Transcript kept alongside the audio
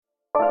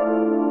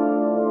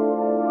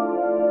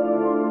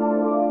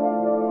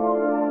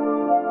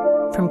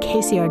From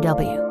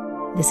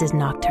KCRW, this is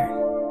Nocturne.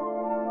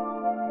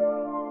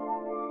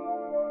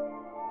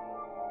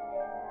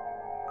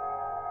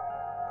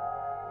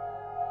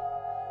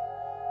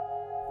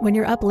 When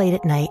you're up late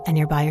at night and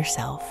you're by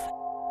yourself,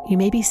 you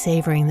may be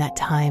savoring that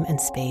time and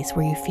space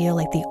where you feel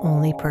like the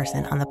only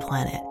person on the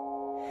planet.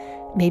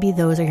 Maybe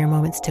those are your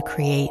moments to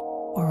create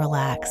or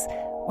relax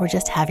or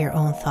just have your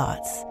own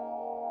thoughts.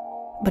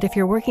 But if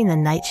you're working the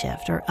night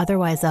shift or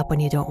otherwise up when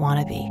you don't want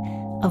to be,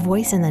 a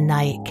voice in the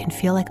night can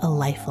feel like a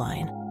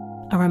lifeline,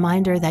 a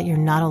reminder that you're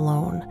not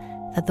alone,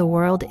 that the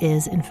world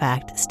is, in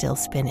fact, still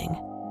spinning.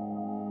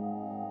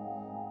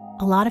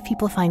 A lot of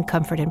people find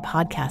comfort in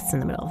podcasts in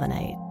the middle of the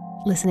night,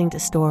 listening to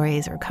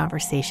stories or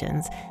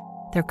conversations.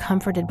 They're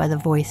comforted by the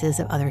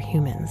voices of other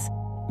humans.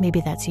 Maybe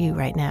that's you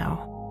right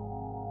now.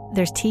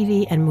 There's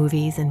TV and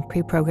movies and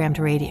pre-programmed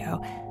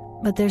radio,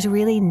 but there's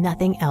really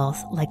nothing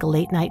else like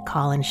late-night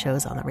call-in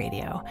shows on the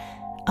radio.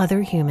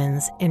 Other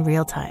humans in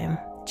real time,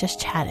 just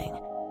chatting.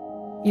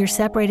 You're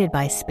separated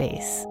by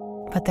space,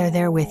 but they're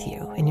there with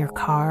you in your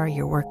car,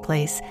 your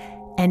workplace,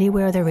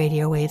 anywhere the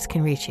radio waves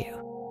can reach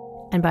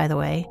you. And by the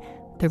way,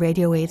 the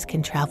radio waves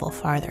can travel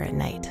farther at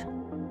night.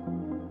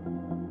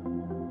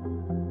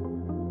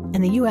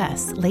 In the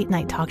US,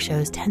 late-night talk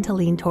shows tend to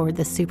lean toward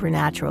the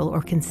supernatural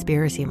or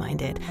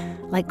conspiracy-minded,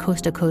 like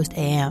Coast to Coast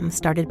AM,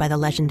 started by the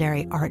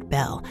legendary Art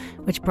Bell,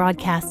 which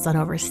broadcasts on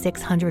over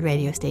 600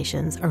 radio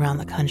stations around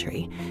the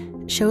country.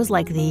 Shows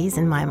like these,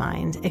 in my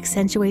mind,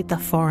 accentuate the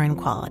foreign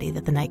quality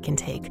that the night can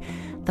take,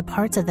 the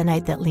parts of the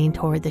night that lean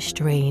toward the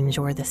strange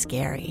or the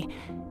scary.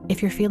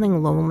 If you're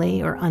feeling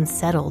lonely or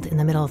unsettled in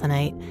the middle of the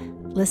night,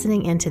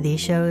 listening into these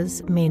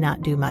shows may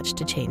not do much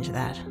to change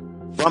that.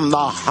 From the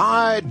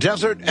high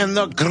desert and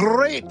the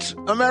great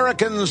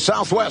American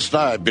Southwest,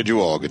 I bid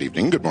you all good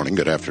evening, good morning,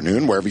 good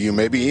afternoon, wherever you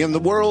may be in the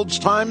world's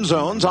time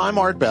zones. I'm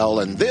Art Bell,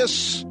 and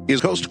this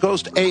is Coast to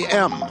Coast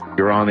AM.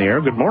 You're on the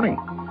air. Good morning.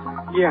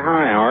 Yeah,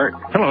 hi, Art.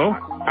 Hello.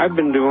 I've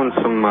been doing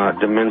some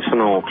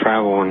dimensional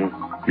traveling.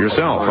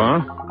 Yourself,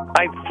 huh?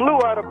 I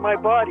flew out of my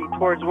body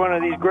towards one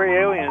of these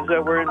gray aliens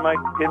that were in my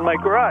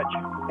garage,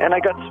 and I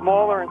got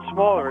smaller and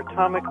smaller,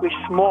 atomically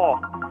small,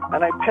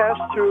 and I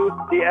passed through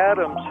the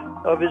atoms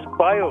of his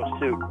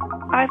biosuit.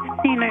 I've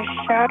seen a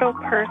shadow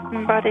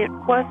person, but it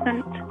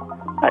wasn't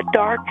a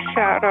dark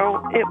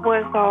shadow. It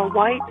was a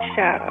white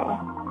shadow.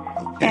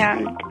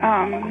 And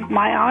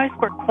my eyes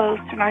were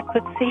closed and I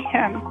could see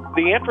him.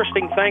 The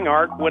interesting thing,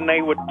 Art, when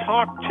they would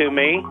talk to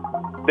me,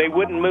 they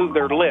wouldn't move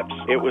their lips.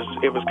 It was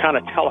kind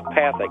of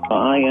telepathic.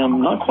 I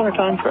am not quite a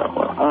time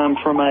traveler. I'm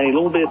from a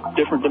little bit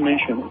different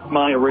dimension.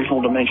 My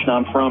original dimension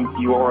I'm from,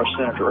 you are a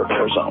senator of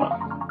Arizona.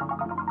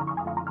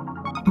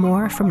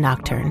 More from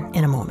Nocturne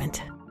in a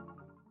moment.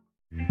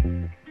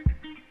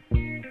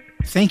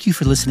 Thank you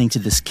for listening to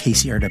this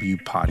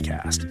KCRW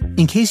podcast.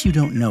 In case you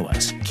don't know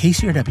us,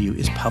 KCRW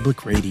is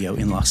public radio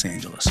in Los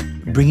Angeles,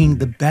 bringing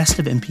the best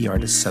of NPR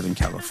to Southern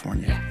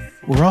California.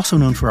 We're also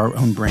known for our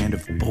own brand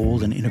of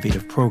bold and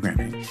innovative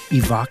programming,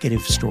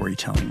 evocative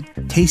storytelling,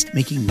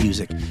 taste-making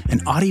music,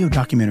 and audio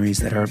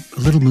documentaries that are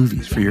little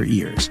movies for your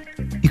ears.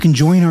 You can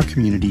join our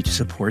community to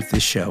support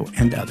this show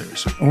and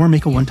others, or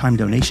make a one-time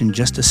donation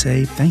just to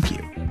say thank you.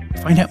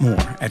 Find out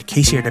more at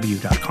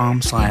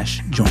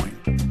kcrw.com/join.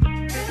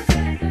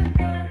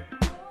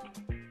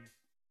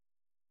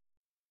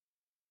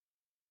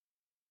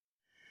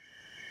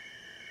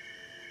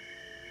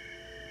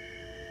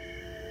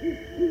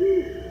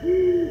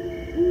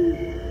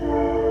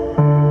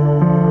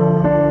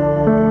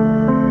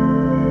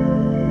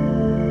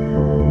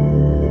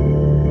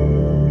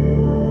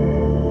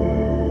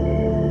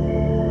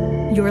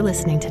 You're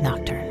listening to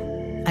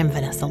Nocturne. I'm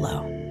Vanessa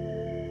Lowe.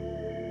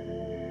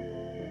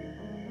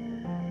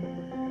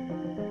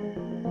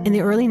 In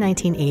the early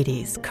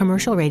 1980s,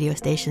 commercial radio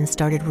stations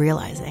started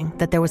realizing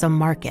that there was a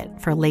market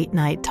for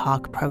late-night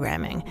talk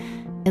programming.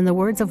 In the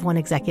words of one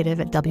executive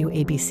at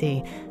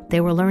WABC, they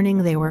were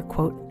learning they were,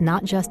 quote,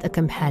 not just a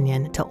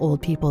companion to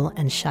old people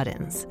and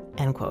shut-ins,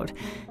 end quote.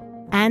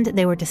 And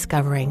they were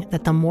discovering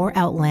that the more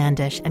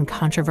outlandish and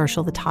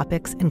controversial the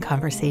topics and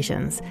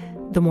conversations,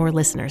 the more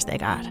listeners they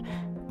got.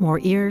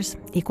 More ears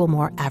equal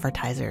more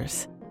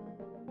advertisers.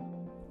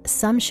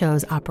 Some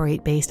shows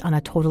operate based on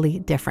a totally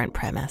different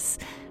premise.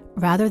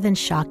 Rather than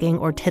shocking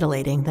or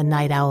titillating the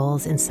night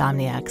owls,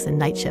 insomniacs, and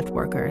night shift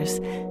workers,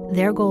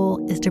 their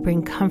goal is to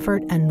bring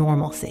comfort and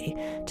normalcy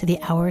to the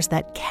hours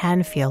that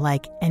can feel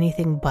like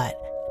anything but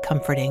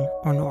comforting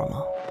or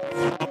normal.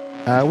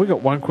 We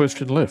got one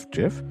question left,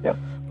 Jeff. Yep.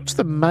 What's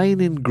the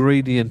main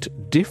ingredient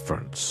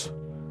difference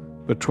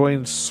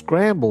between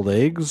scrambled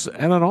eggs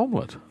and an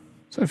omelette?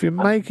 So if you're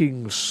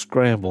making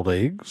scrambled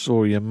eggs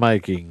or you're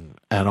making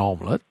an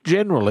omelette,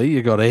 generally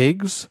you got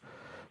eggs,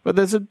 but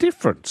there's a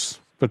difference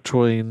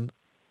between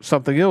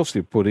something else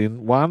you put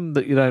in one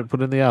that you don't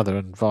put in the other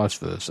and vice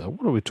versa.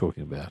 What are we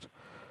talking about?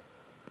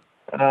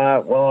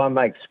 Well, I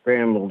make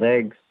scrambled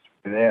eggs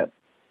without,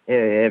 you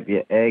have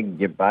your egg,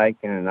 your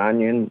bacon and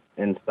onion,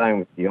 and same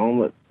with the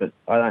omelette, but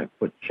I don't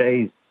put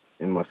cheese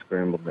in my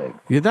scrambled eggs.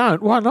 You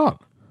don't? Why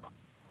not?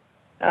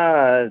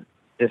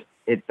 Just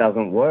it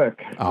doesn't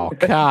work. Oh,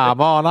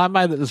 come on. I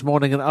made it this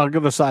morning, and I'm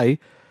going to say,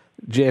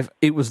 Jeff,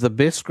 it was the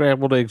best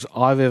scrambled eggs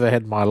I've ever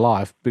had in my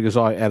life because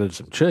I added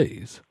some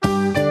cheese.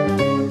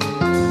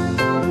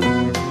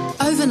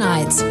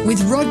 Overnights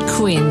with Rod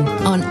Quinn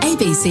on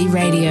ABC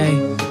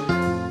Radio.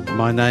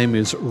 My name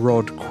is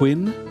Rod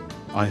Quinn.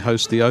 I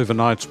host the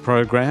Overnights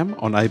program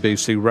on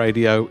ABC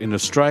Radio in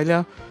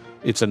Australia.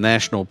 It's a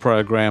national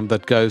program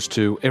that goes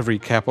to every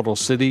capital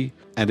city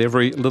and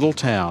every little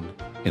town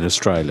in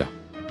Australia.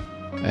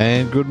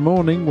 And good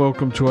morning.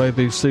 Welcome to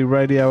ABC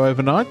Radio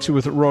Overnights. You're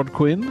with Rod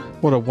Quinn.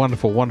 What a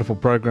wonderful, wonderful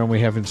program we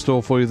have in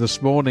store for you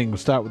this morning. We'll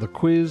start with a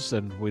quiz,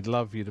 and we'd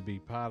love you to be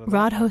part of it.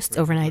 Rod hosts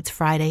Overnights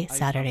Friday,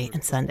 Saturday,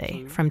 and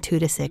Sunday from 2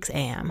 to 6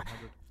 a.m.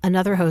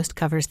 Another host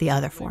covers the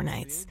other 4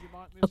 nights.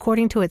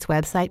 According to its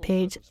website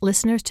page,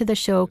 listeners to the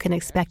show can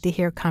expect to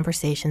hear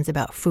conversations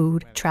about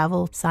food,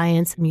 travel,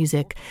 science,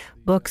 music,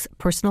 books,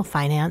 personal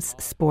finance,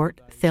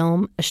 sport,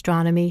 film,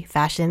 astronomy,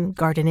 fashion,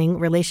 gardening,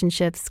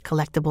 relationships,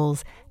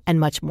 collectibles, and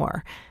much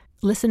more.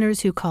 Listeners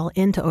who call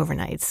into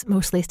Overnights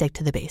mostly stick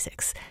to the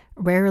basics,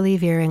 rarely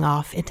veering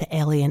off into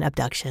alien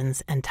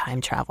abductions and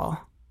time travel.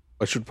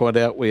 I should point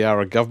out we are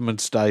a government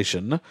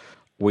station.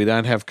 We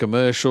don't have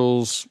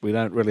commercials. We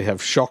don't really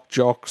have shock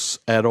jocks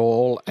at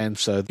all. And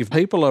so if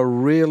people are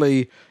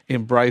really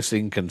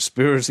embracing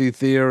conspiracy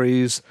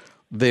theories,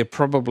 they're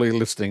probably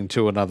listening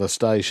to another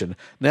station.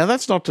 Now,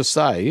 that's not to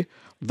say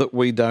that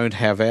we don't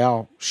have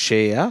our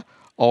share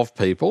of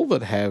people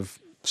that have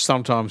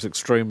sometimes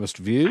extremist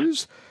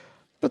views,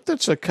 but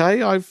that's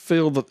okay. I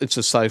feel that it's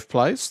a safe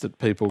place that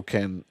people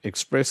can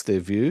express their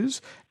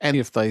views, and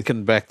if they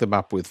can back them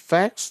up with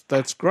facts,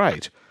 that's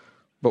great.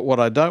 But what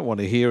I don't want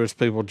to hear is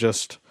people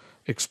just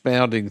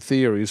expounding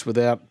theories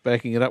without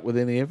backing it up with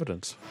any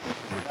evidence.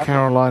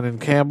 Caroline in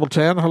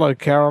Campbelltown. Hello,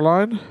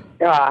 Caroline.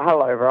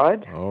 Hello,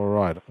 Rod. All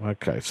right.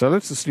 Okay. So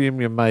let's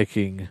assume you're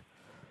making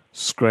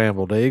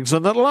scrambled eggs,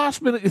 and at the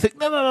last minute you think,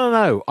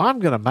 no, I'm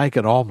going to make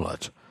an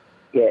omelette.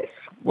 Yes.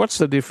 What's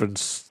the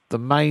difference, the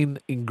main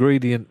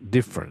ingredient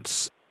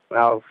difference?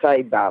 I'll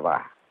say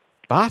butter.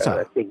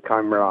 Butter? I think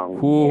I'm wrong.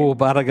 Oh,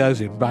 butter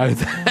goes in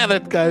both, and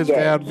it goes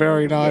down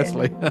very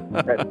nicely.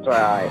 That's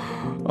right.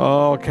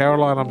 Oh,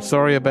 Caroline, I'm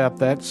sorry about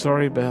that.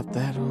 Sorry about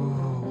that.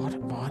 Oh, what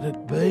might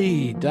it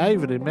be?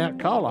 David in Mount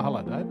Cola.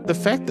 Hello, David. The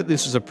fact that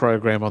this is a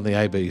program on the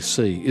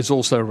ABC is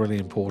also really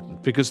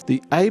important because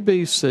the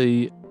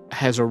ABC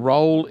has a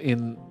role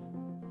in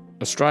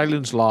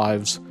Australians'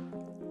 lives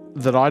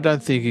that I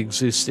don't think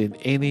exists in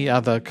any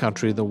other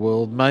country in the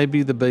world,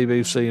 maybe the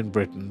BBC in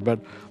Britain,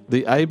 but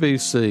the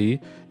ABC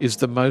is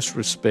the most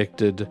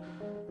respected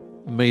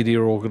media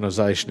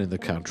organisation in the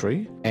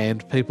country,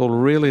 and people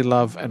really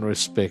love and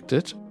respect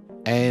it.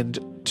 And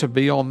to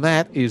be on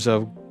that is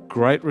a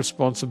great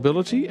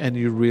responsibility, and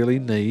you really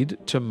need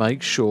to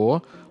make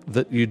sure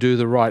that you do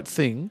the right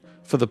thing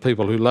for the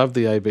people who love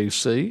the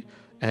ABC,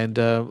 and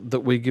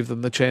that we give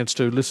them the chance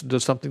to listen to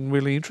something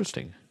really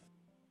interesting.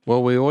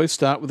 Well, we always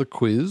start with a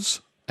quiz,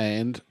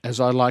 and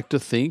as I like to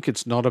think,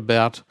 it's not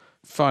about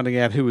finding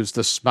out who is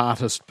the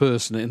smartest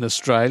person in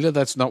Australia.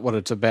 That's not what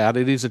it's about.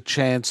 It is a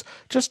chance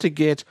just to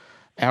get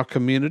our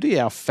community,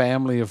 our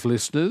family of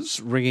listeners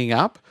ringing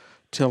up,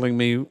 telling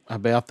me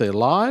about their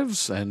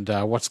lives and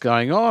what's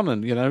going on,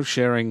 and,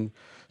 sharing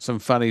some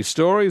funny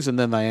stories, and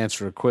then they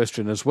answer a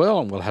question as well,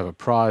 and we'll have a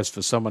prize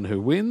for someone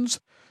who wins.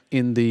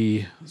 In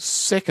the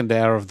second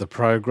hour of the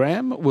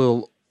program,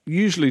 we'll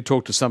usually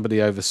talk to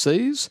somebody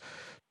overseas.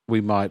 We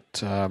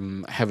might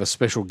have a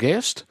special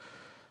guest,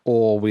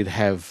 or we'd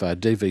have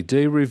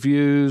DVD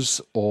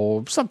reviews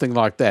or something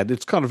like that.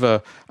 It's kind of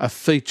a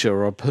feature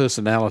or a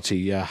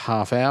personality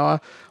half hour.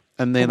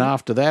 And then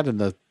after that, in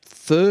the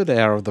third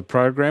hour of the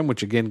program,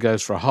 which again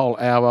goes for a whole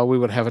hour, we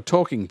would have a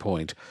talking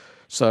point.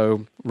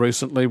 So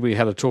recently we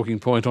had a talking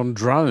point on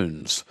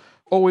drones.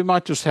 Or we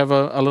might just have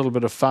a little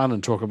bit of fun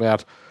and talk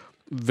about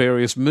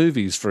various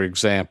movies, for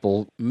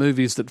example,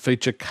 movies that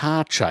feature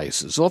car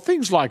chases or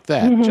things like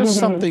that. Just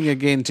something,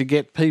 again, to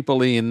get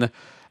people in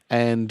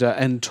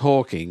and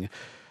talking.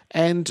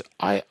 And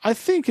I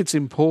think it's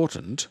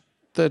important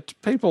that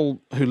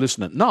people who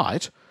listen at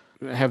night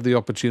have the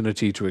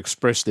opportunity to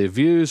express their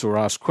views or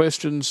ask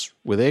questions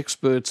with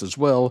experts as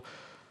well,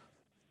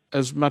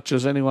 as much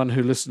as anyone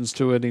who listens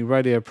to any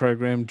radio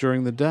program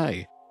during the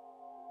day.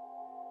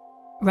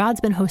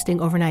 Rod's been hosting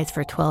overnights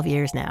for 12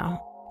 years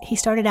now. He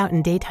started out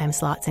in daytime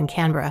slots in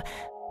Canberra,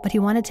 but he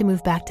wanted to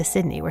move back to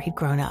Sydney where he'd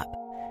grown up.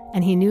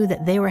 And he knew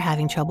that they were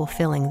having trouble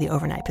filling the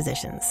overnight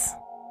positions.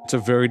 It's a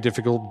very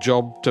difficult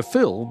job to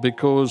fill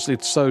because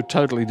it's so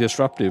totally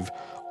disruptive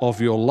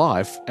of your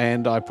life,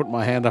 and I put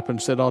my hand up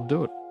and said I'd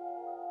do it.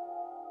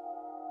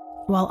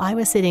 While I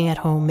was sitting at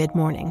home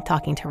mid-morning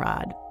talking to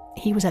Rod,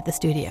 he was at the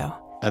studio.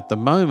 At the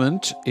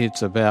moment,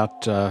 it's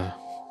about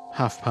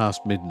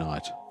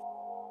midnight.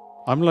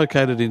 I'm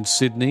located in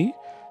Sydney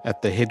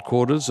at the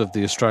headquarters of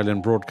the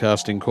Australian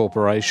Broadcasting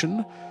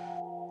Corporation.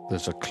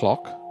 There's a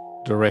clock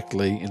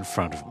directly in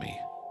front of me,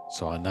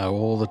 so I know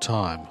all the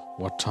time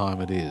what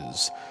time it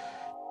is.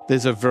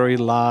 There's a very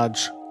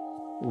large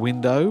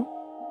window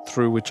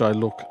through which I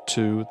look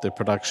to the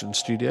production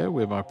studio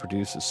where my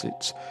producer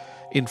sits.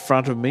 In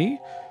front of me,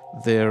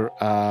 there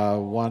are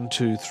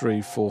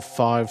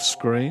 5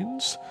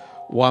 screens.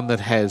 One that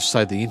has,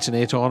 say, the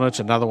internet on it.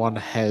 Another one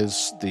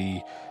has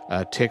the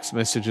text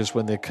messages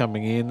when they're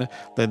coming in.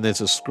 Then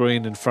there's a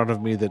screen in front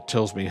of me that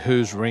tells me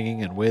who's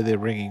ringing and where they're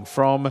ringing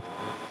from.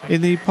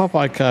 In the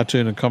Popeye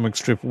cartoon and comic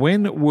strip,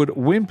 when would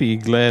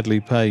Wimpy gladly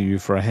pay you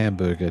for a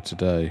hamburger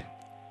today?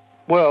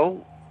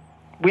 Well,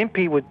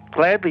 Wimpy would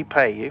gladly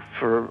pay you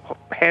for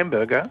a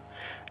hamburger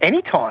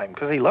anytime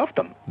because he loved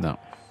them. No.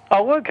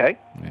 Oh, okay.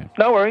 Yeah.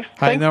 No worries.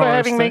 Thanks for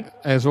having me.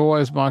 As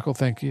always, Michael,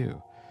 thank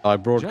you. I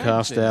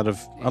broadcast out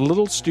of a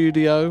little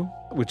studio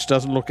which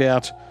doesn't look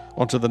out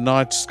onto the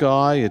night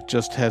sky. It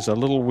just has a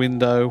little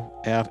window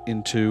out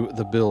into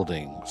the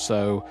building.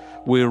 So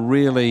we're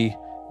really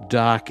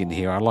dark in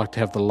here. I like to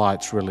have the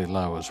lights really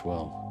low as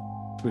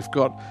well. We've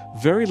got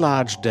very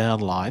large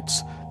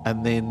downlights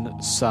and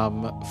then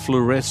some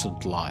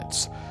fluorescent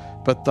lights,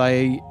 but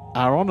they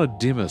are on a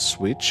dimmer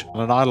switch,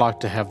 and I like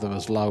to have them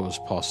as low as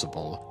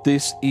possible.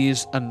 This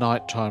is a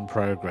nighttime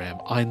program.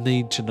 I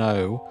need to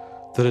know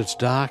that it's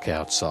dark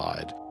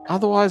outside.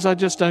 Otherwise, I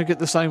just don't get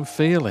the same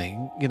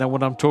feeling,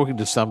 when I'm talking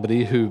to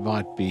somebody who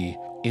might be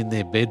in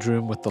their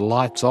bedroom with the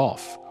lights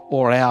off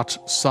or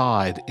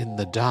outside in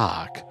the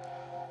dark.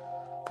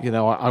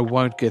 I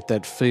won't get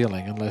that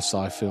feeling unless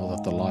I feel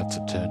that the lights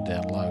are turned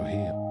down low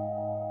here.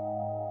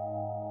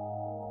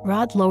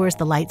 Rod lowers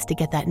the lights to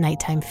get that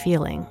nighttime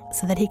feeling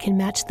so that he can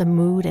match the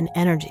mood and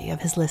energy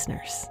of his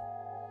listeners.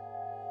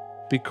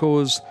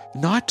 Because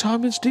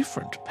nighttime is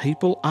different.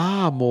 People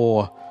are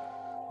more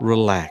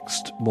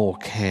relaxed, more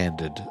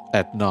candid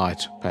at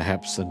night,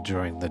 perhaps, than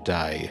during the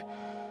day.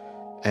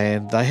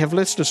 And they have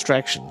less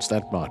distractions.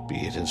 That might be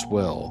it as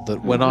well.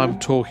 That when I'm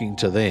talking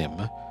to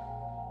them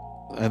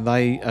and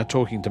they are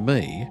talking to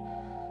me,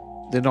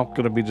 they're not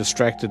going to be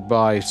distracted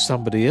by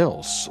somebody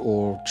else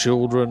or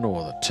children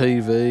or the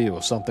TV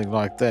or something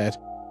like that.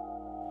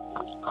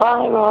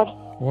 Hi, Rod.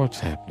 What's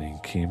happening,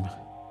 Kim?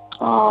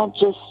 Oh,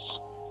 just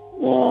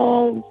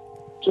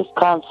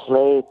can't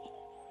sleep.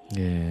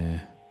 Yeah.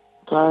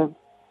 So,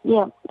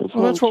 yeah.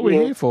 Well, that's what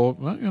we're here for.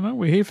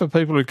 We're here for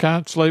people who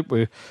can't sleep.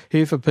 We're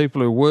here for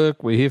people who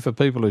work. We're here for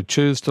people who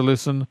choose to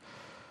listen.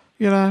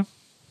 That's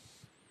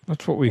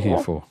what we're here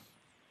for.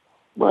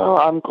 Well,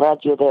 I'm glad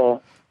you're there.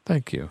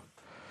 Thank you.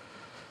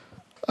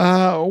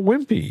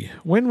 Wimpy,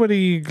 when would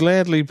he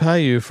gladly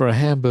pay you for a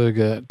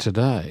hamburger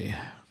today?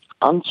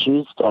 On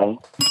Tuesday.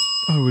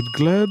 I would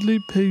gladly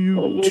pay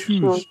you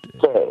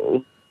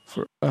Tuesday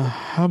for a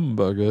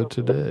hamburger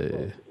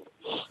today.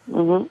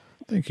 Mm-hmm.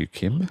 Thank you,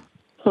 Kim.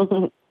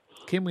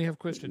 Kim, we have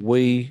questions.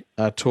 We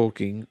are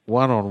talking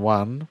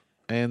one-on-one,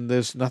 and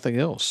there's nothing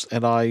else.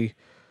 And I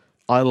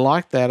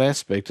like that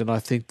aspect, and I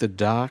think the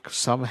dark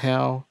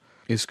somehow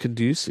is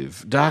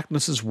conducive.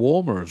 Darkness is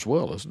warmer as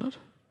well, isn't it?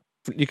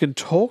 You can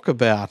talk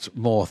about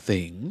more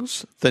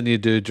things than you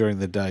do during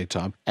the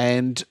daytime,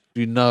 and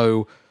you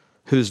know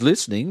who's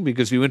listening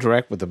because you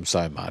interact with them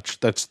so much.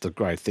 That's the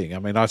great thing. I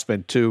mean, I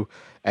spent 2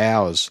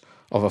 hours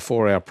of a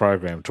 4-hour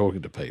program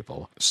talking to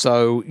people.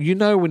 So you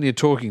know when you're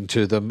talking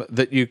to them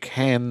that you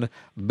can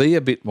be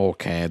a bit more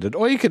candid,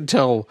 or you can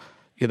tell,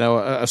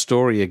 a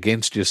story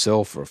against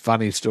yourself or a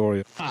funny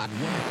story.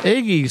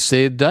 Eggy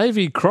said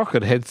Davy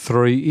Crockett had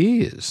 3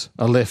 ears,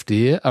 a left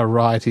ear, a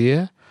right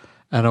ear,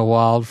 and a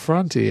wild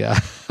front ear.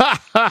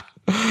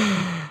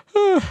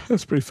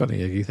 That's pretty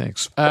funny, Eggy,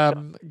 thanks.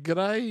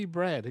 G'day,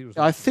 Brad.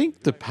 I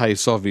think the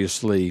pace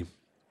obviously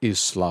is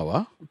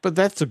slower, but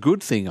that's a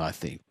good thing, I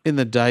think. In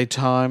the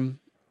daytime,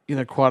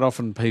 quite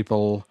often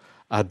people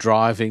are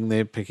driving,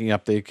 they're picking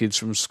up their kids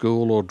from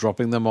school or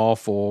dropping them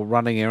off or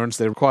running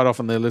errands. Quite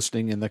often they're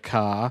listening in the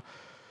car.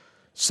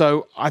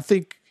 So I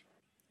think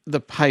the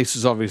pace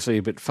is obviously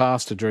a bit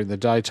faster during the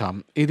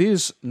daytime. It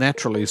is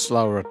naturally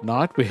slower at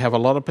night. We have a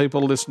lot of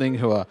people listening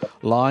who are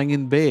lying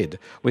in bed.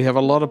 We have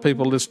a lot of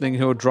people listening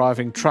who are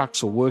driving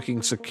trucks or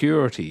working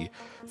security,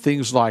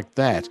 things like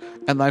that.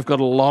 And they've got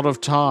a lot of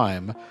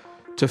time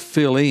to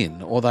fill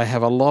in, or they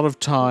have a lot of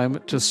time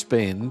to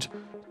spend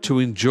to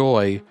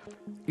enjoy,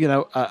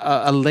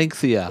 a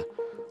lengthier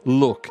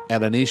look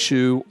at an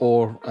issue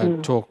or a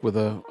talk with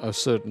a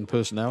certain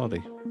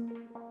personality.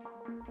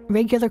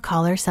 Regular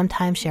callers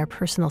sometimes share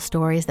personal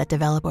stories that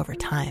develop over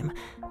time,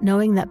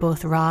 knowing that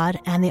both Rod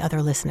and the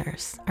other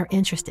listeners are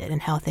interested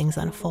in how things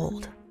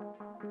unfold.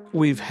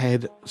 We've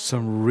had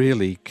some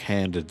really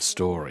candid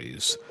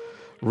stories.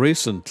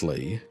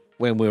 Recently,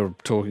 when we were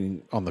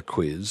talking on the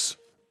quiz,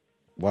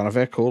 one of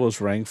our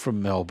callers rang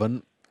from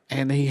Melbourne,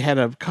 and he had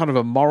a kind of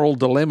a moral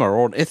dilemma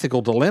or an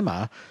ethical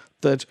dilemma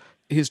that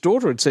his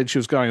daughter had said she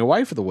was going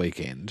away for the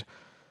weekend,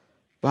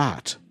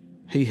 but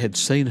he had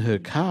seen her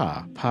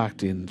car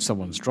parked in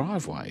someone's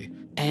driveway,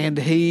 and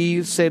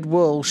he said,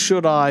 well,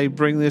 should I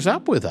bring this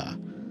up with her?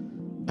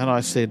 And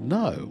I said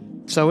no.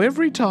 So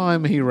every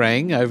time he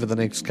rang over the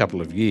next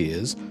couple of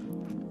years,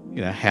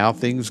 how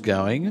things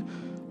going?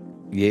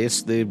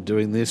 Yes, they're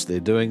doing this, they're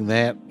doing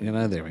that,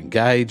 they're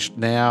engaged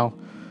now.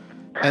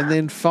 And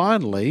then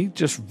finally,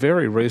 just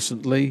very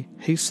recently,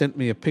 he sent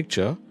me a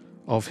picture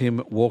of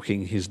him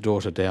walking his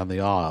daughter down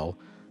the aisle,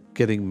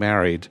 getting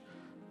married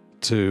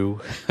to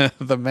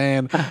the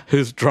man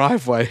whose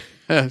driveway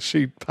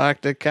she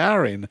parked her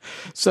car in.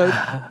 So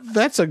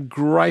that's a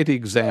great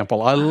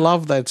example. I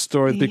love that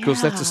story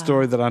because that's a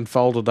story that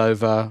unfolded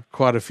over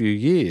quite a few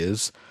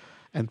years,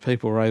 and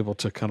people were able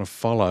to kind of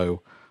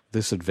follow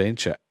this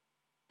adventure.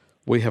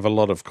 We have a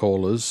lot of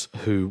callers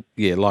who,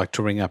 like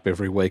to ring up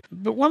every week.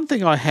 But one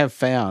thing I have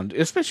found,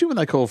 especially when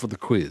they call for the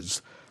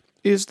quiz,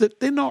 is that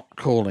they're not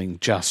calling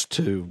just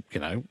to,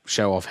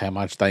 show off how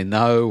much they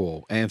know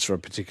or answer a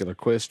particular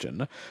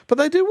question, but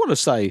they do want to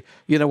say,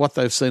 what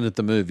they've seen at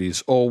the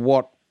movies or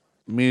what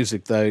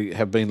music they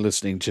have been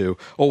listening to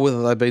or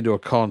whether they've been to a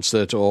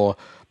concert or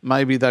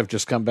maybe they've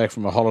just come back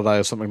from a holiday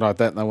or something like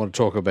that and they want to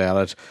talk about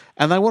it.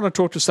 And they want to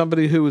talk to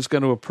somebody who is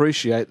going to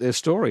appreciate their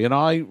story. And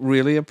I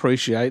really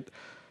appreciate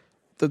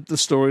the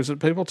stories that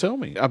people tell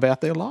me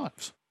about their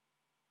lives.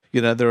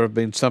 There have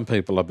been some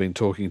people I've been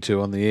talking to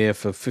on the air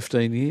for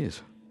 15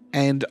 years,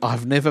 and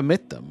I've never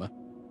met them.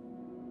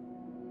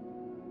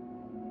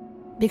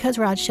 Because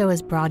Rod's show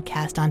is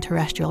broadcast on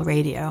terrestrial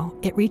radio,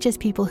 it reaches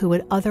people who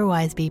would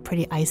otherwise be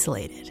pretty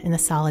isolated in the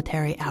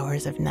solitary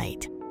hours of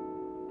night.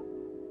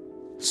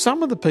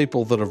 Some of the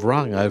people that have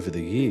rung over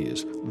the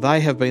years, they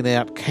have been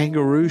out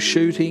kangaroo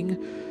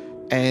shooting,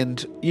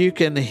 and you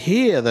can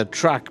hear the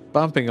truck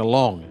bumping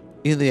along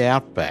in the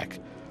outback.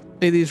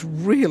 It is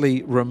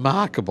really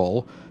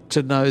remarkable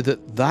to know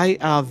that they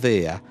are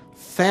there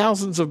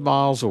thousands of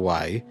miles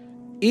away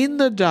in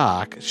the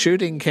dark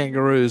shooting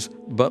kangaroos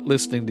but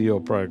listening to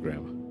your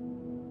program.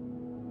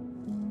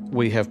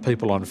 We have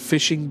people on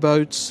fishing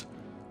boats.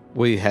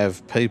 We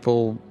have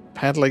people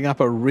paddling up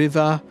a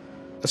river.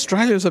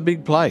 Australia's a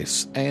big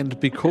place, and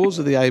because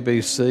of the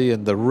ABC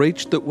and the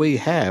reach that we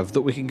have,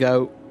 that we can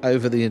go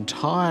over the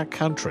entire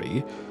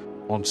country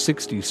on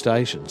 60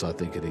 stations, I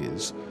think it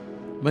is,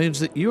 means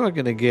that you are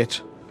going to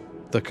get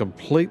the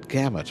complete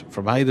gamut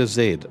from A to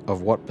Z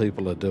of what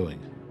people are doing.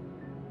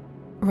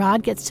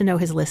 Rod gets to know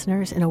his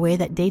listeners in a way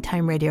that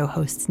daytime radio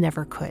hosts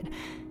never could,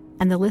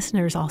 and the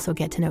listeners also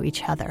get to know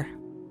each other.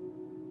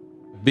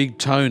 Big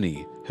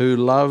Tony, who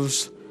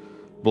loves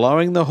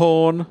blowing the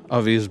horn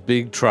of his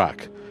big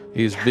truck,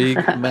 his big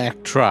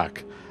Mack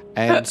truck,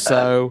 and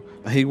so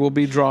he will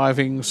be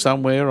driving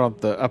somewhere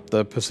up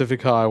the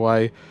Pacific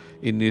Highway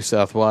in New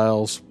South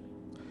Wales,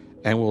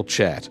 and we'll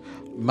chat.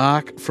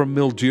 Mark from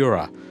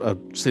Mildura, a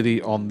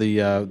city on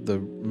the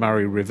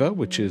Murray River,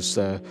 which is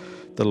the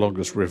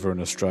longest river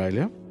in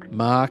Australia.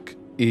 Mark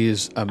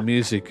is a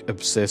music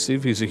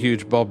obsessive. He's a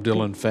huge Bob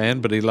Dylan fan,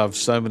 but he loves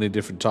so many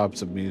different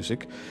types of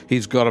music.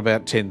 He's got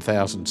about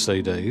 10,000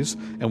 CDs,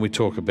 and we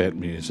talk about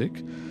music.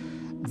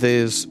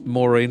 There's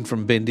Maureen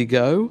from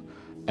Bendigo,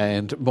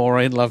 and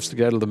Maureen loves to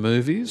go to the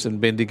movies, and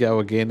Bendigo,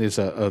 again, is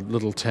a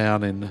little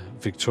town in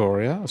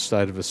Victoria, a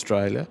state of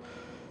Australia,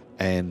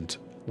 and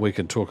we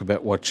can talk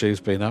about what she's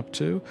been up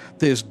to.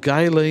 There's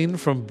Gayleen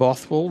from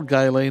Bothwell.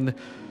 Gayleen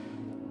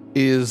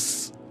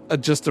is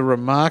just a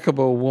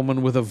remarkable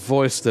woman with a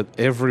voice that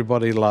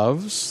everybody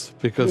loves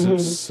because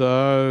it's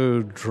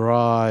so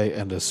dry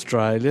and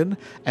Australian.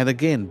 And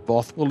again,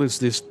 Bothwell is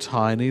this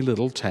tiny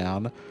little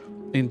town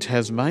in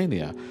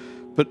Tasmania.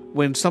 But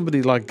when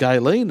somebody like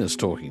Gayleen is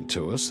talking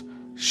to us,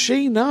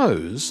 she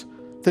knows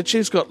that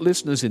she's got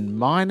listeners in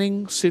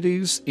mining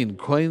cities in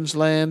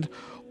Queensland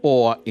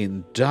or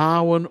in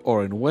Darwin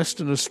or in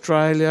Western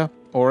Australia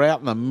or out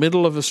in the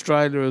middle of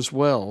Australia as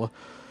well.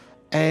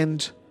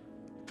 And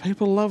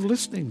people love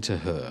listening to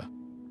her.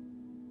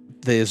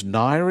 There's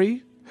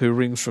Nairi, who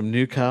rings from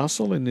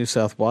Newcastle in New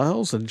South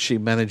Wales, and she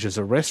manages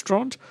a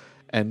restaurant,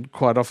 and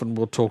quite often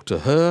we'll talk to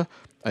her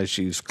as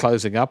she's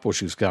closing up or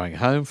she's going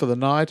home for the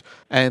night.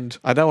 And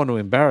I don't want to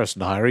embarrass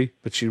Nairi,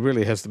 but she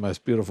really has the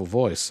most beautiful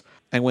voice.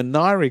 And when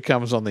Nairi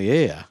comes on the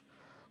air,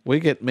 we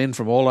get men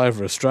from all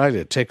over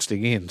Australia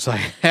texting in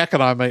saying, how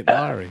can I meet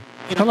Nairi?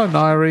 Hello,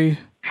 Nairi.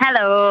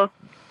 Hello.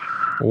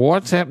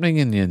 What's happening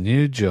in your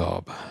new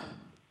job?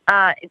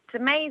 It's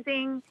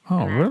amazing.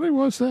 Oh, really?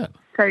 What's that?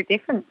 So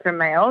different from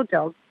my old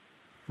job.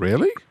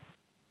 Really?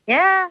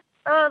 Yeah.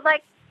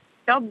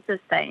 Job's the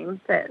same,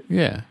 but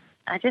yeah,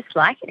 I just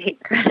like it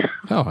here.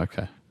 Oh,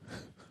 okay.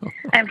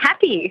 I'm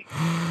happy.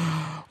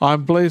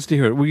 I'm pleased to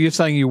hear it. Were you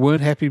saying you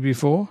weren't happy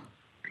before?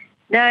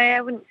 No,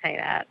 I wouldn't say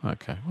that.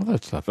 Okay, well,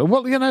 that's lovely.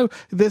 Well,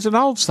 there's an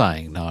old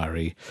saying,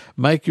 Nairi,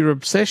 make your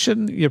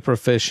obsession your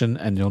profession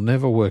and you'll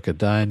never work a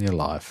day in your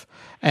life.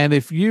 And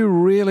if you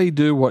really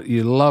do what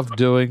you love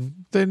doing,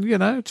 then,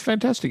 it's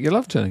fantastic. You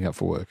love turning up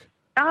for work.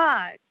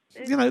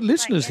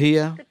 Listeners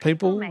hear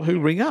people who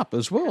ring up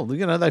as well.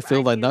 They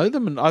feel they know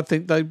them, and I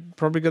think they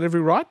probably got every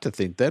right to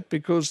think that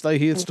because they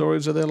hear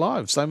stories of their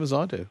lives, same as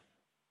I do.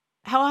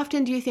 How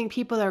often do you think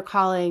people are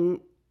calling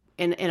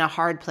in a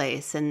hard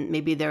place and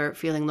maybe they're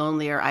feeling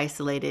lonely or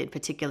isolated,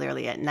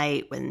 particularly at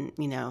night when,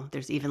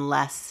 there's even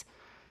less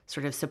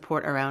sort of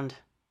support around?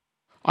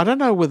 I don't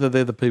know whether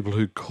they're the people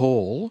who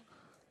call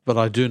but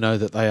I do know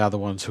that they are the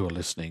ones who are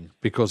listening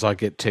because I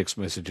get text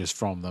messages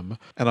from them.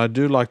 And I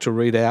do like to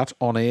read out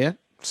on air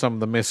some of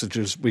the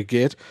messages we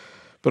get.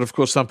 But of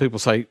course, some people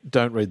say,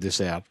 don't read this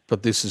out,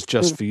 but this is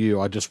just for you.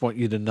 I just want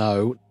you to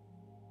know.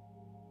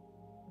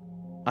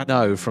 I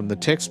know from the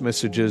text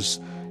messages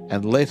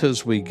and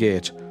letters we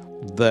get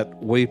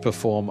that we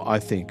perform, I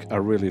think,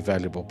 a really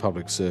valuable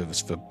public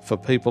service for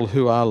people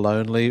who are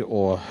lonely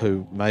or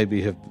who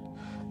maybe have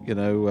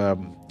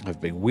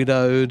been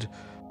widowed,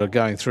 are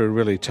going through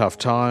really tough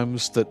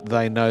times, that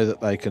they know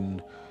that they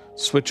can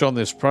switch on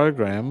this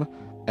program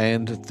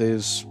and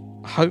there's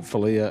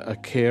hopefully a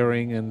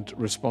caring and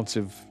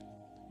responsive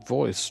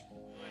voice.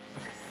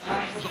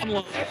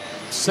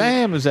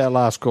 Sam is our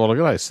last caller.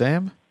 G'day,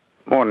 Sam.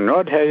 Morning,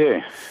 Rod. How are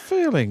you?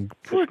 Feeling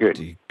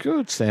pretty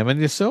good, Sam. And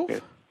yourself?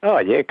 Good. Oh,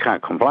 yeah,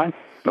 can't complain.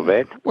 Not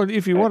bad. Well,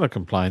 if you want to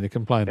complain, you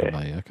complain to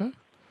me, okay?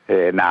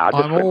 Yeah, no,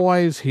 I'm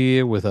always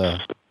here with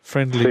a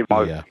friendly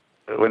ear.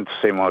 I went to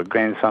see my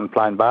grandson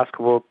playing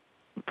basketball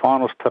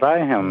finals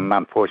today, and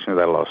unfortunately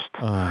they lost.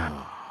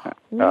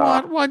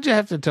 What? Why'd you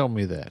have to tell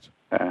me that?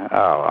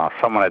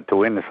 Someone had to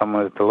win and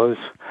someone had to lose.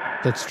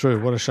 That's true.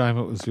 What a shame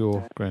it was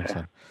your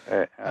grandson.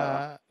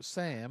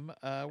 Sam,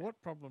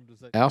 what problem does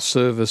that... Our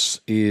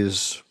service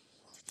is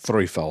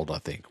threefold, I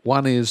think.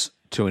 One is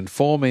to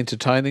inform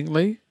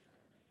entertainingly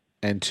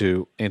and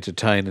to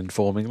entertain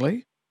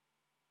informingly.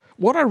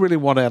 What I really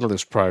want out of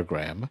this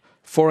program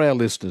for our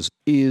listeners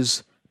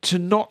is to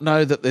not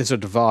know that there's a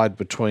divide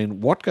between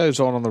what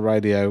goes on the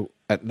radio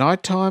at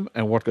night time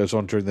and what goes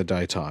on during the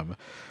daytime.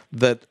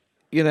 That,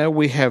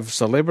 we have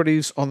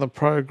celebrities on the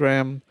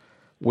program,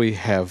 we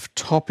have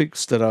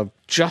topics that are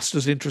just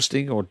as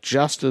interesting or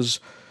just as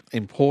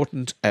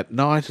important at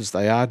night as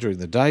they are during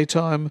the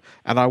daytime,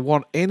 and I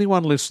want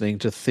anyone listening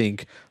to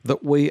think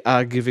that we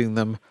are giving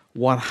them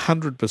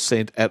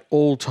 100% at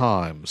all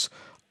times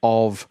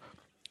of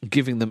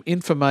giving them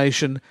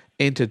information,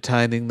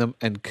 entertaining them,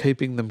 and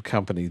keeping them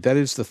company. That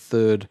is the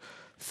third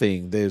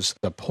thing. There's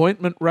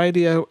appointment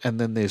radio and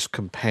then there's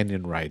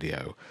companion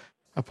radio.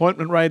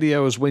 Appointment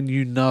radio is when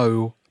you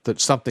know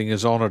that something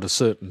is on at a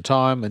certain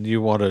time and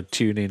you want to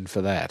tune in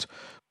for that.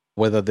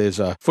 Whether there's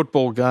a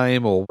football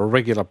game or a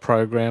regular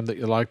program that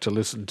you like to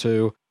listen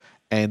to.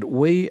 And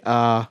we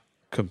are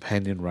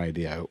companion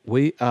radio.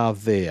 We are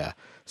there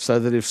so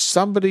that if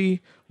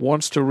somebody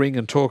wants to ring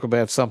and talk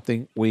about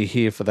something, we're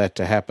here for that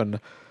to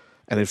happen.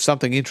 And if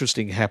something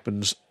interesting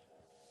happens,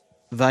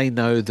 they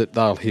know that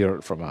they'll hear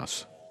it from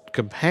us.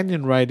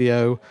 Companion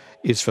radio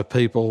is for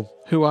people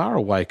who are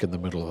awake in the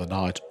middle of the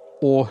night,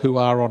 or who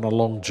are on a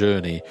long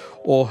journey,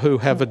 or who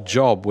have a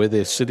job where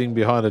they're sitting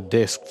behind a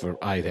desk for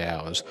 8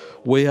 hours.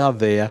 We are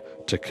there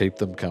to keep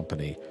them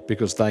company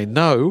because they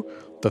know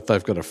that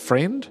they've got a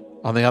friend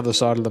on the other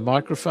side of the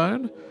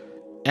microphone,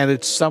 and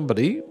it's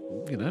somebody,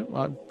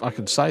 I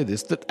can say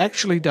this, that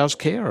actually does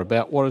care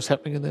about what is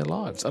happening in their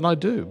lives. And I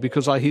do,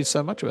 because I hear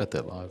so much about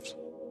their lives.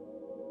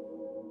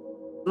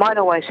 Mine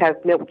always have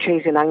milk,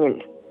 cheese and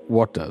onion.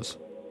 What does?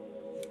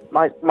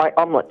 My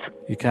omelette.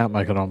 You can't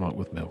make an omelette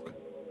with milk.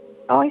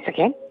 Oh, yes, I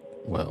can.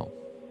 Well,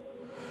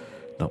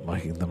 not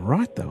making them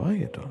right, though, are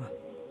you, Donna?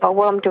 Oh,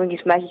 what I'm doing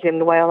is making them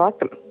the way I like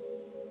them.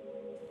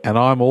 And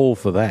I'm all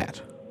for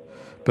that.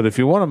 But if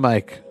you want to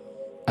make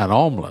an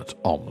omelette,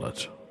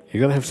 you've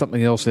got to have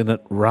something else in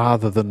it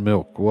rather than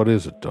milk. What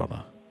is it,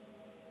 Donna?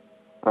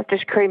 Like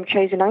just cream,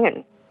 cheese and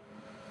onion.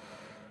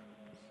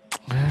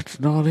 That's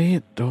not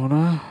it,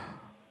 Donna.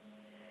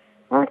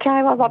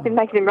 Okay, well, I've been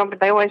making them wrong, but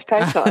they always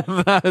taste nice.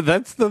 No,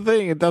 that's the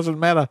thing. It doesn't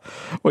matter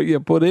what you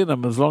put in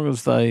them as long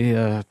as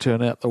they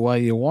turn out the way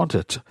you want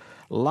it.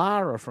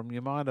 Lara from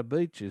Umina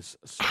Beach is...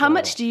 How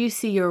much do you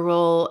see your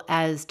role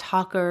as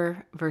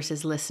talker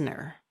versus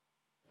listener?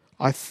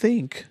 I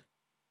think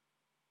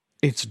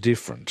it's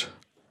different.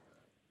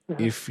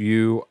 If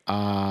you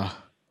are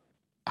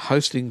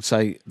hosting,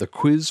 say, the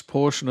quiz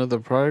portion of the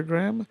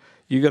program,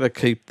 you got to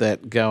keep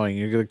that going.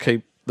 You got to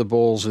keep the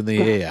balls in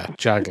the air,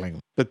 juggling.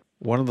 But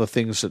one of the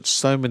things that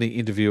so many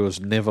interviewers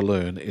never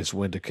learn is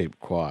when to keep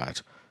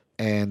quiet.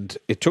 And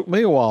it took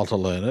me a while to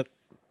learn it,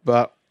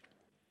 but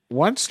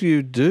once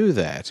you do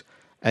that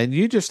and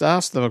you just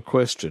ask them a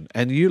question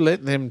and you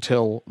let them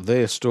tell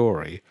their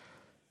story,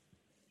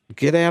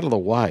 get out of the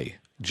way.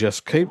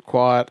 Just keep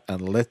quiet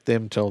and let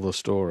them tell the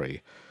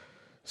story.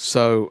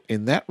 So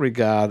in that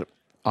regard,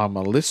 I'm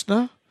a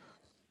listener,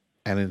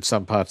 and in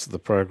some parts of the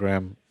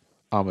program,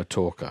 I'm a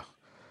talker.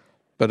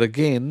 But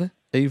again,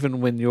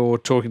 even when you're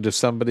talking to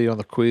somebody on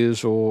the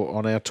quiz or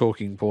on our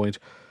talking point,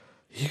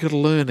 you got to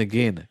learn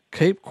again.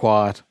 Keep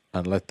quiet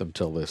and let them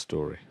tell their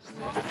story.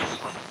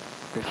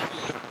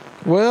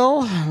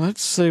 Well,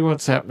 let's see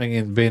what's happening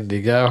in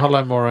Bendigo.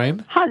 Hello,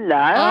 Maureen. Hello.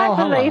 I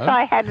believe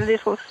I had a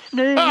little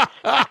snooze.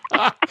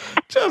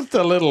 Just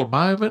a little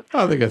moment.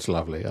 I think it's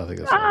lovely.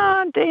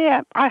 Oh,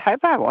 dear. I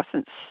hope I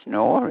wasn't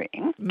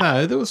snoring.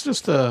 No, there was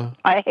just a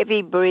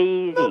heavy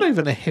breathing. Not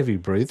even a heavy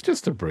breathe,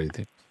 just a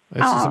breathing.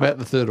 This is about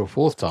the third or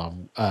fourth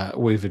time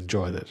we've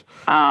enjoyed it.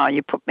 Oh,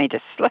 you put me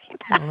to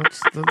sleep.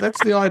 Well,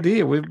 that's the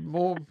idea. We're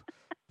more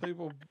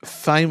People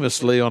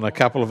famously on a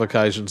couple of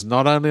occasions,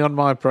 not only on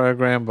my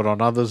program but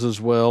on others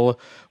as well,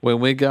 when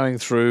we're going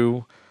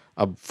through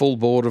a full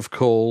board of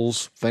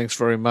calls, thanks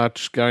very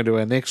much, going to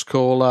our next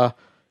caller,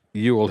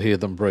 you will hear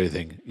them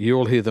breathing, you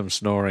will hear them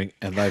snoring,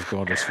 and they've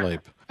gone to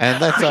sleep.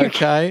 And that's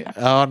okay.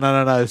 Oh,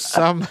 no.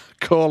 Some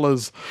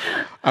callers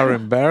are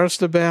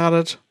embarrassed about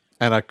it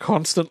and are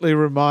constantly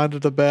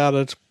reminded about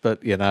it, but,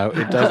 it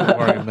doesn't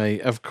worry me.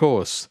 Of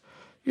course,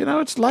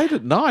 it's late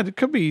at night. It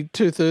could be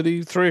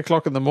 2:30, 3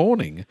 o'clock in the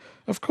morning.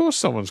 Of course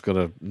someone's going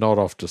to nod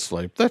off to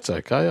sleep. That's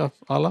okay.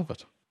 I love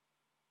it.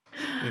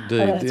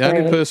 Indeed. The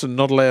only person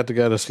not allowed to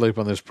go to sleep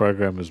on this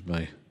program is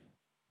me.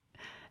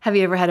 Have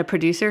you ever had a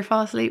producer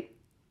fall asleep?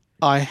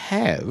 I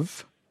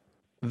have.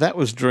 That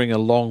was during a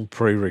long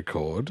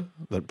pre-record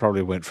that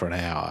probably went for an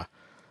hour,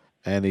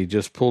 and he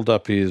just pulled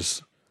up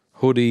his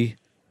hoodie,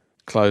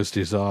 closed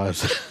his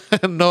eyes,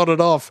 and nodded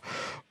off.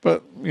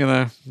 But,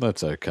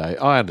 that's okay.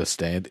 I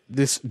understand.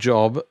 This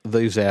job,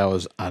 these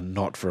hours are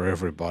not for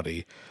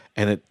everybody,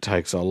 and it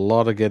takes a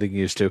lot of getting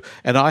used to.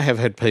 And I have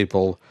had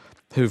people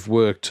who've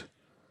worked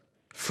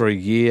for a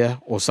year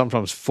or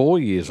sometimes 4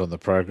 years on the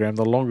program.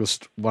 The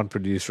longest one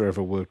producer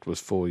ever worked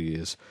was 4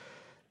 years.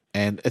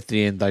 And at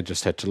the end, they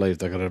just had to leave.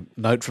 They got a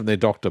note from their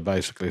doctor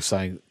basically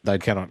saying they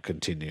cannot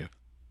continue.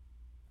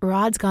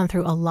 Rod's gone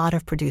through a lot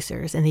of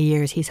producers in the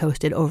years he's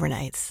hosted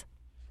overnights.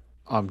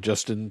 I'm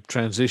just in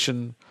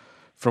transition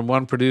from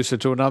one producer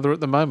to another at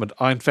the moment.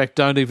 I, in fact,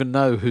 don't even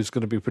know who's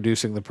going to be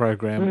producing the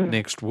program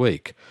next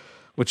week,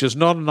 which is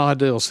not an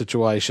ideal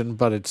situation,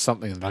 but it's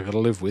something that I've got to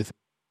live with.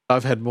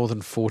 I've had more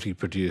than 40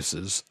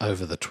 producers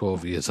over the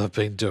 12 years I've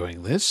been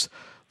doing this.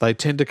 They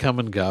tend to come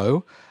and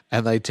go,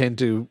 and they tend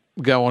to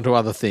go on to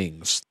other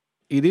things.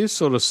 It is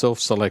sort of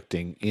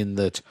self-selecting in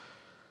that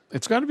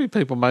it's going to be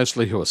people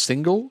mostly who are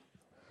single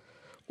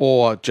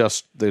or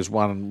just there's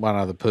one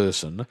other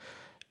person.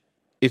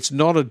 It's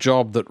not a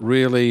job that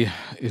really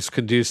is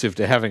conducive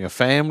to having a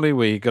family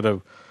where you've got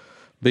to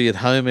be at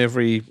home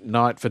every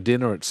night for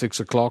dinner at 6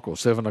 o'clock or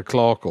 7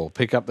 o'clock or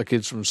pick up the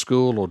kids from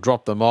school or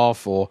drop them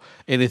off or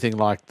anything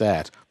like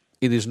that.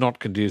 It is not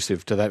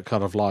conducive to that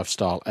kind of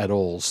lifestyle at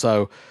all.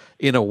 So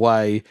in a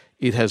way,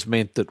 it has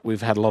meant that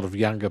we've had a lot of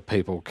younger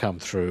people come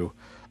through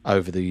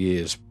over the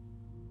years.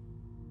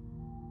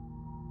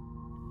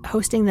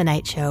 Hosting the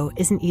night show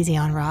isn't easy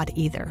on Rod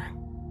either.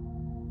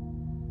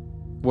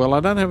 Well, I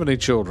don't have any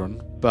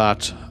children,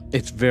 but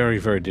it's very,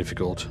 very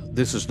difficult.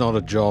 This is not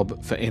a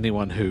job for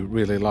anyone who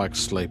really likes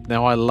sleep.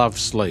 Now, I love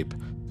sleep,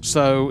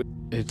 so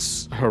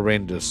it's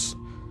horrendous,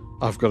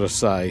 I've got to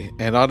say.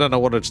 And I don't know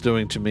what it's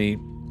doing to me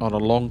on a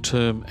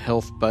long-term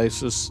health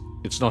basis.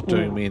 It's not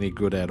doing me any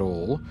good at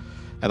all.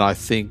 And I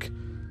think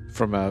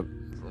from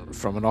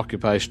an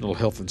occupational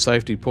health and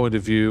safety point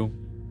of view,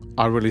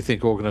 I really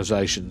think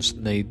organisations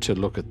need to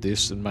look at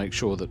this and make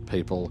sure that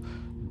people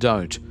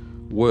don't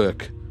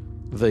work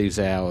these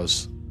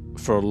hours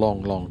for a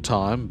long, long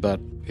time.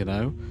 But,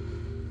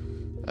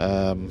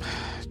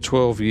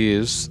 12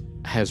 years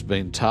has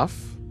been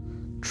tough.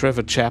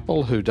 Trevor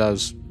Chappell, who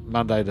does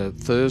Monday to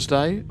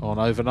Thursday on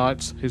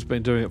overnights, he's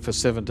been doing it for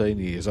 17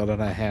 years. I don't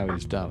know how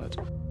he's done it.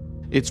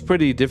 It's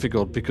pretty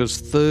difficult because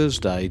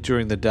Thursday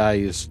during the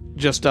day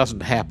just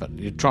doesn't happen.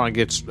 You try and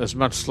get as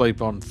much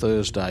sleep on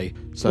Thursday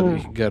so that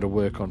you can go to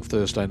work on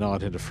Thursday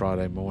night into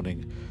Friday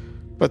morning.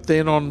 But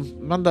then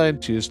on Monday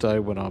and Tuesday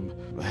when I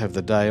have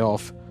the day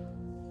off,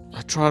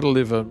 I try to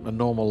live a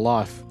normal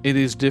life. It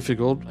is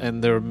difficult,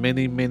 and there are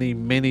many, many,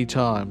 many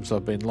times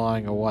I've been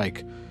lying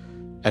awake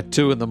at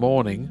 2 a.m.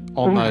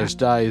 on those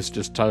days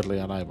just totally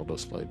unable to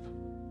sleep.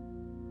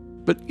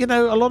 But,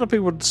 a lot of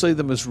people would see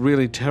them as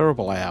really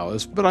terrible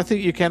hours, but I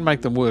think you can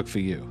make them work for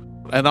you.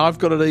 And I've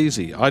got it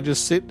easy. I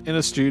just sit in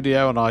a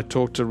studio and I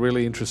talk to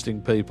really interesting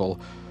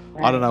people.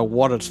 I don't know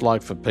what it's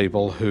like for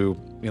people who,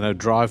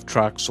 drive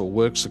trucks or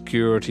work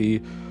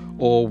security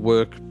or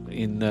work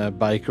in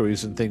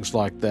bakeries and things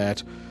like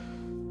that,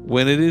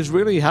 when it is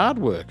really hard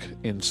work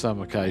in some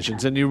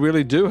occasions and you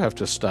really do have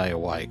to stay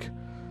awake.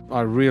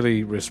 I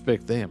really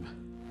respect them.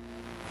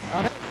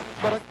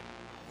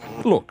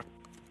 Look,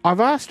 I've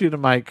asked you to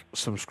make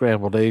some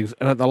scrambled eggs,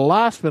 and at the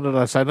last minute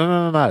I say,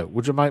 no,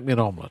 would you make me an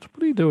omelette?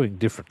 What are you doing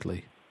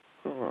differently?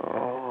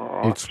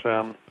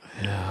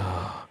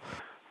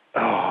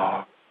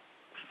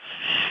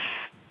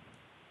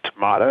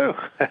 Tomato.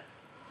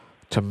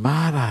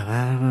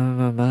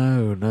 Tomato,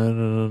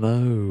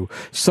 no.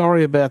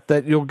 Sorry about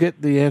that. You'll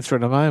get the answer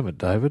in a moment,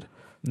 David.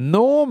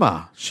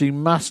 Norma, she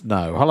must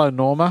know. Hello,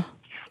 Norma.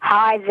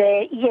 Hi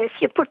there. Yes,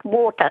 you put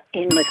water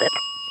in with it.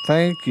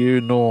 Thank you,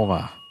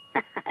 Norma.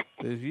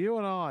 If you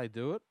and I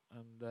do it.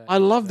 I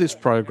love this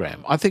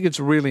program. I think it's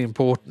really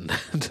important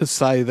to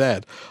say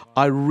that.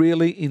 I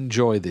really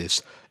enjoy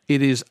this.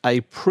 It is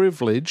a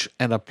privilege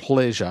and a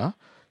pleasure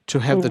to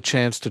have the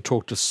chance to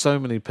talk to so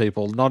many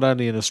people, not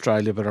only in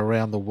Australia but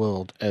around the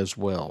world as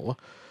well,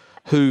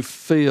 who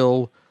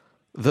feel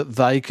that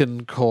they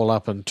can call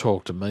up and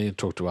talk to me and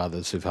talk to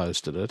others who've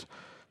hosted it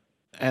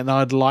And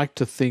I'd like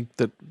to think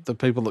that the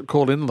people that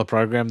call in the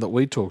program that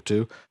we talk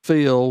to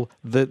feel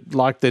that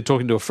like they're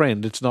talking to a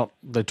friend. It's not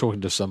they're talking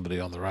to somebody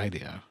on the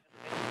radio.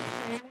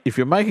 If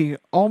you're making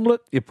omelette,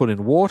 you put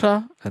in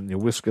water and you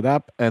whisk it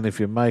up. And if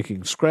you're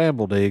making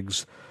scrambled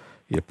eggs,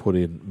 you put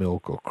in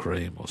milk or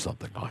cream or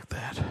something like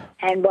that.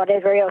 And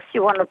whatever else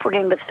you want to put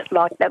in with it,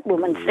 like that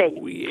woman said,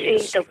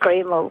 cheese or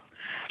cream or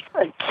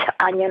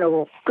onion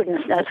or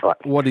goodness knows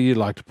what. What do you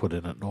like to put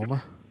in it,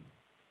 Norma?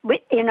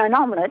 In an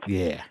omelette?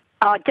 Yeah.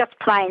 Oh, just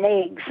plain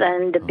eggs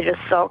and a bit of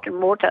salt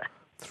and water.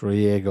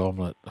 3-egg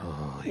omelette.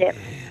 Oh, yep.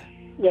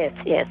 Yes,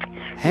 yes.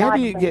 How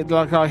do you get,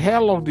 like,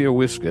 how long do you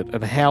whisk it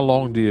and how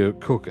long do you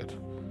cook it?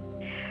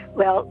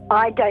 Well,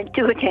 I don't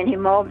do it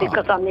anymore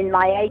because I'm in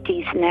my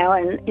 80s now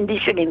and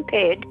visually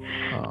impaired.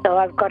 So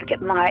I've got to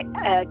get my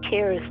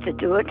carers to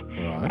do it.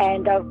 Right.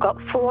 And I've got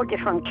 4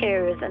 different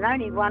carers and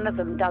only one of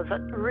them does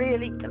it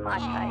really to my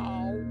taste.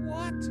 Oh,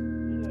 what?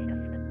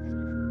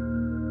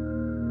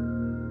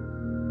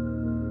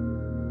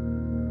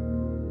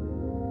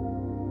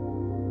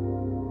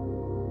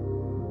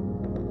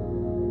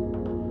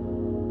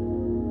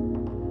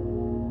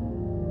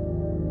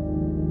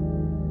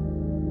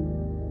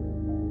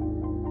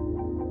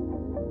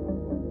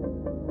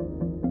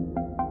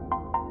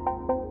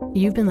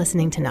 You've been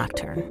listening to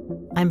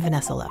Nocturne. I'm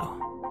Vanessa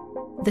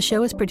Lowe. The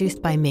show is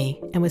produced by me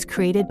and was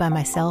created by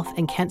myself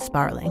and Kent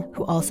Sparling,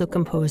 who also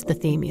composed the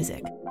theme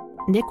music.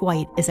 Nick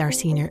White is our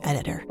senior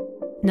editor.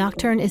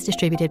 Nocturne is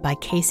distributed by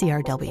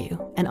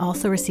KCRW and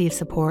also receives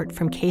support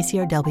from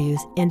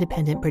KCRW's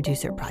Independent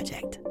Producer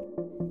Project.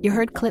 You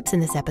heard clips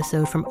in this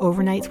episode from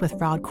Overnights with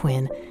Rod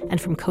Quinn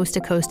and from Coast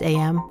to Coast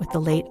AM with the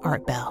late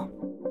Art Bell.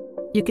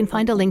 You can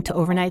find a link to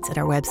Overnights at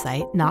our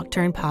website,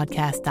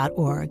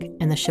 nocturnepodcast.org,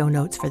 in the show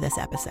notes for this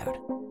episode.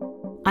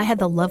 I had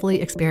the lovely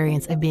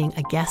experience of being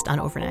a guest on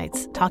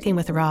Overnights, talking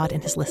with Rod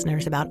and his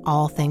listeners about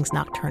all things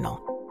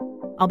nocturnal.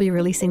 I'll be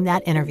releasing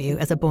that interview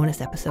as a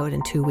bonus episode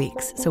in 2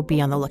 weeks, so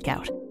be on the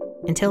lookout.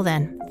 Until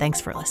then,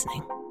 thanks for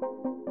listening.